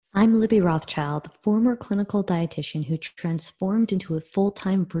I'm Libby Rothschild, former clinical dietitian who transformed into a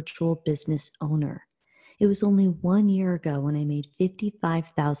full-time virtual business owner. It was only 1 year ago when I made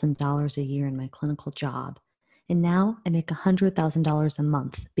 $55,000 a year in my clinical job, and now I make $100,000 a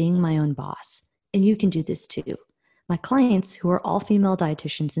month being my own boss. And you can do this too. My clients, who are all female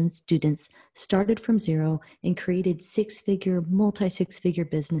dietitians and students, started from zero and created multi-six-figure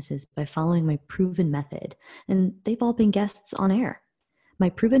businesses by following my proven method, and they've all been guests on air. My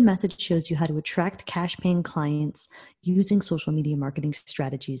proven method shows you how to attract cash-paying clients using social media marketing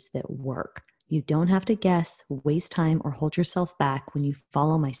strategies that work. You don't have to guess, waste time, or hold yourself back when you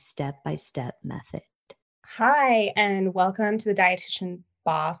follow my step-by-step method. Hi, and welcome to the Dietitian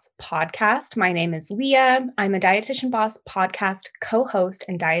Boss podcast. My name is Leah. I'm a Dietitian Boss podcast co-host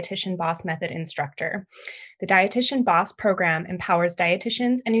and Dietitian Boss method instructor. The Dietitian Boss program empowers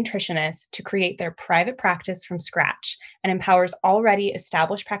dietitians and nutritionists to create their private practice from scratch and empowers already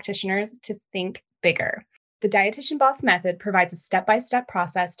established practitioners to think bigger. The Dietitian Boss method provides a step-by-step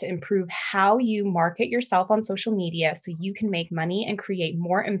process to improve how you market yourself on social media so you can make money and create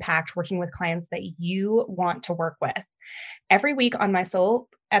more impact working with clients that you want to work with. Every week on my solo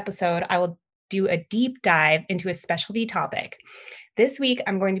episode, I will do a deep dive into a specialty topic. This week,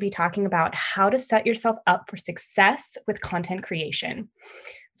 I'm going to be talking about how to set yourself up for success with content creation.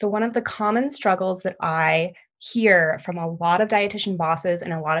 So one of the common struggles that I hear from a lot of dietitian bosses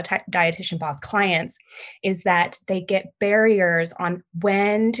and a lot of dietitian boss clients is that they get barriers on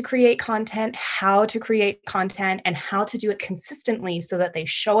when to create content, how to create content, and how to do it consistently so that they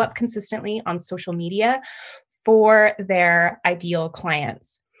show up consistently on social media for their ideal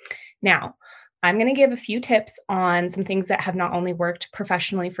clients. Now, I'm going to give a few tips on some things that have not only worked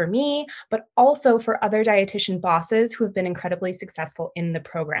professionally for me, but also for other dietitian bosses who have been incredibly successful in the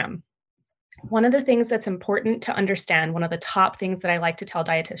program. One of the things that's important to understand, one of the top things that I like to tell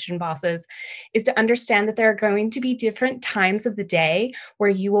dietitian bosses, is to understand that there are going to be different times of the day where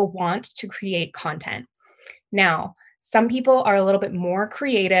you will want to create content. Now, some people are a little bit more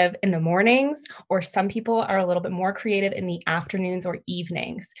creative in the mornings, or some people are a little bit more creative in the afternoons or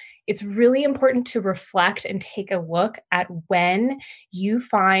evenings. It's really important to reflect and take a look at when you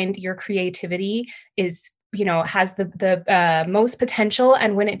find your creativity has the most potential,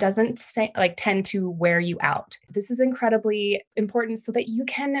 and when it doesn't tend to wear you out. This is incredibly important so that you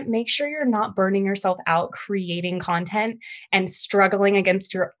can make sure you're not burning yourself out creating content and struggling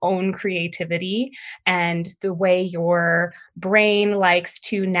against your own creativity and the way your brain likes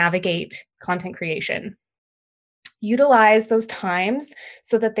to navigate content creation. Utilize those times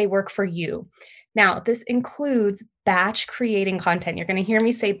so that they work for you. Now, this includes batch creating content. You're going to hear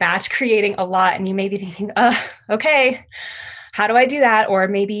me say batch creating a lot, and you may be thinking, okay, how do I do that? Or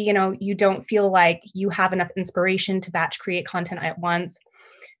maybe, you don't feel like you have enough inspiration to batch create content at once.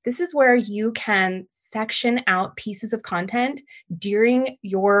 This is where you can section out pieces of content during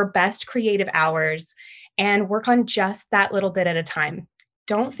your best creative hours and work on just that little bit at a time.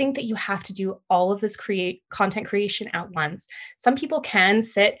 Don't think that you have to do all of this content creation at once. Some people can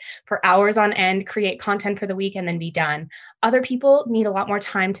sit for hours on end, create content for the week, and then be done. Other people need a lot more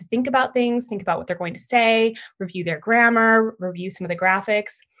time to think about things, think about what they're going to say, review their grammar, review some of the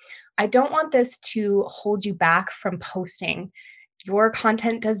graphics. I don't want this to hold you back from posting. Your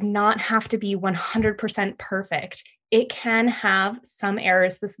content does not have to be 100% perfect. It can have some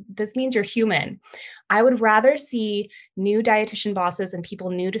errors. This means you're human. I would rather see new dietitian bosses and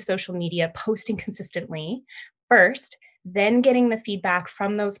people new to social media posting consistently first, then getting the feedback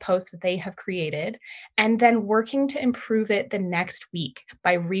from those posts that they have created, and then working to improve it the next week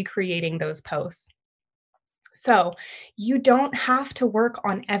by recreating those posts. So you don't have to work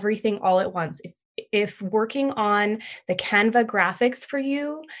on everything all at once. If working on the Canva graphics for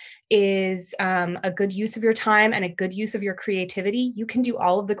you is a good use of your time and a good use of your creativity, you can do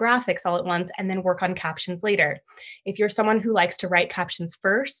all of the graphics all at once and then work on captions later. If you're someone who likes to write captions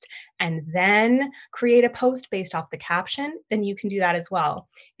first and then create a post based off the caption, then you can do that as well.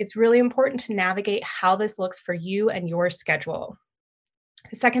 It's really important to navigate how this looks for you and your schedule.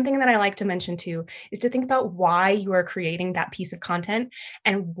 The second thing that I like to mention too is to think about why you are creating that piece of content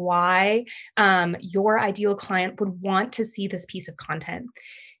and why your ideal client would want to see this piece of content.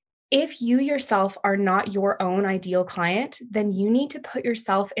 If you yourself are not your own ideal client, then you need to put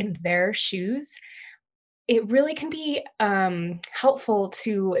yourself in their shoes. It really can be helpful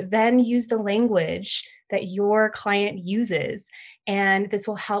to then use the language that your client uses, and this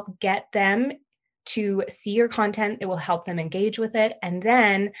will help get them to see your content. It will help them engage with it and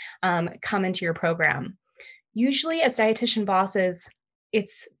then come into your program. Usually as dietitian bosses,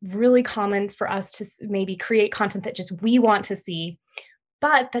 it's really common for us to maybe create content that just we want to see,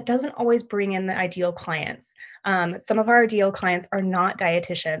 But that doesn't always bring in the ideal clients. Some of our ideal clients are not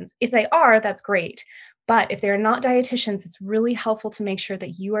dietitians. If they are, that's great. But if they're not dietitians, it's really helpful to make sure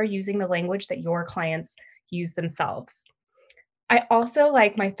that you are using the language that your clients use themselves. I also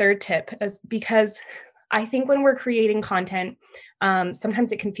like my third tip is because I think when we're creating content,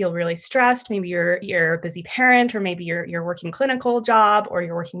 sometimes it can feel really stressed. Maybe you're a busy parent, or maybe you're working clinical job, or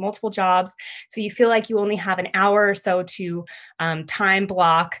you're working multiple jobs. So you feel like you only have an hour or so to time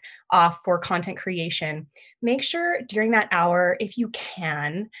block off for content creation. Make sure during that hour, if you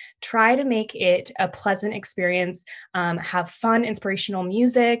can, try to make it a pleasant experience. Have fun, inspirational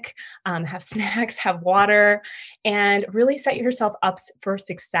music, have snacks, have water, and really set yourself up for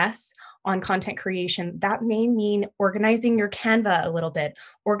success on content creation. That may mean organizing your Canva a little bit,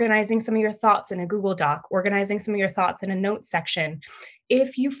 organizing some of your thoughts in a Google Doc, organizing some of your thoughts in a notes section.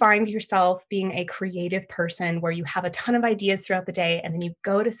 If you find yourself being a creative person where you have a ton of ideas throughout the day and then you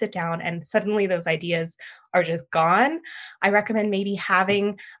go to sit down and suddenly those ideas are just gone, I recommend maybe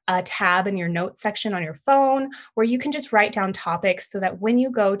having a tab in your notes section on your phone where you can just write down topics so that when you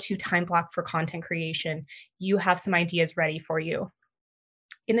go to time block for content creation, you have some ideas ready for you.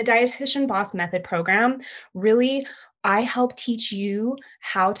 In the Dietitian Boss Method program, really, I help teach you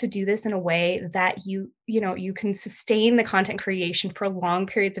how to do this in a way that you can sustain the content creation for long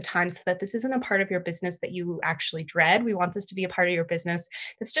periods of time, so that this isn't a part of your business that you actually dread. We want this to be a part of your business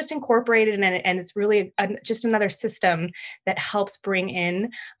that's just incorporated in it, and it's really just another system that helps bring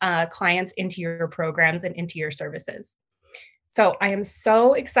in clients into your programs and into your services. So I am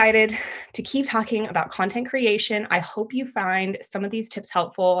so excited to keep talking about content creation. I hope you find some of these tips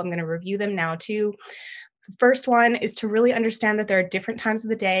helpful. I'm going to review them now too. The first one is to really understand that there are different times of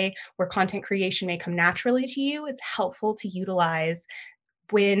the day where content creation may come naturally to you. It's helpful to utilize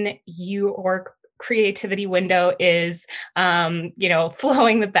when your creativity window is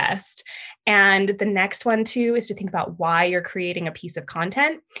flowing the best. And the next one too is to think about why you're creating a piece of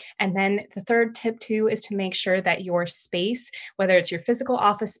content. And then the third tip too is to make sure that your space, whether it's your physical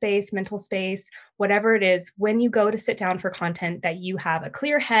office space, mental space, whatever it is, when you go to sit down for content, that you have a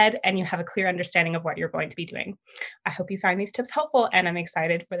clear head and you have a clear understanding of what you're going to be doing. I hope you find these tips helpful, and I'm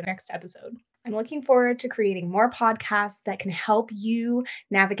excited for the next episode. I'm looking forward to creating more podcasts that can help you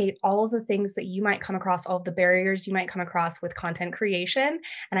navigate all of the things that you might come across, all of the barriers you might come across with content creation.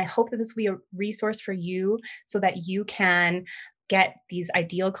 And I hope that this will be a resource for you so that you can get these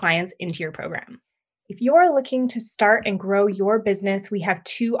ideal clients into your program. If you're looking to start and grow your business, we have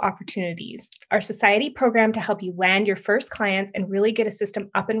two opportunities. Our society program to help you land your first clients and really get a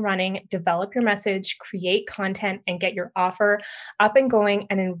system up and running, develop your message, create content, and get your offer up and going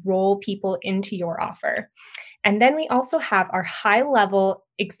and enroll people into your offer. And then we also have our high-level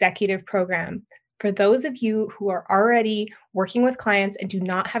executive program. For those of you who are already working with clients and do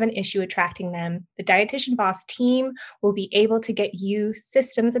not have an issue attracting them, the Dietitian Boss team will be able to get you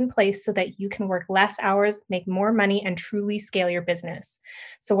systems in place so that you can work less hours, make more money, and truly scale your business.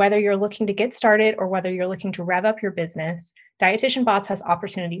 So whether you're looking to get started or whether you're looking to rev up your business, Dietitian Boss has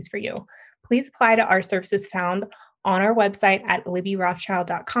opportunities for you. Please apply to our services found on our website at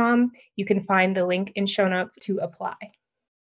libbyrothschild.com. You can find the link in show notes to apply.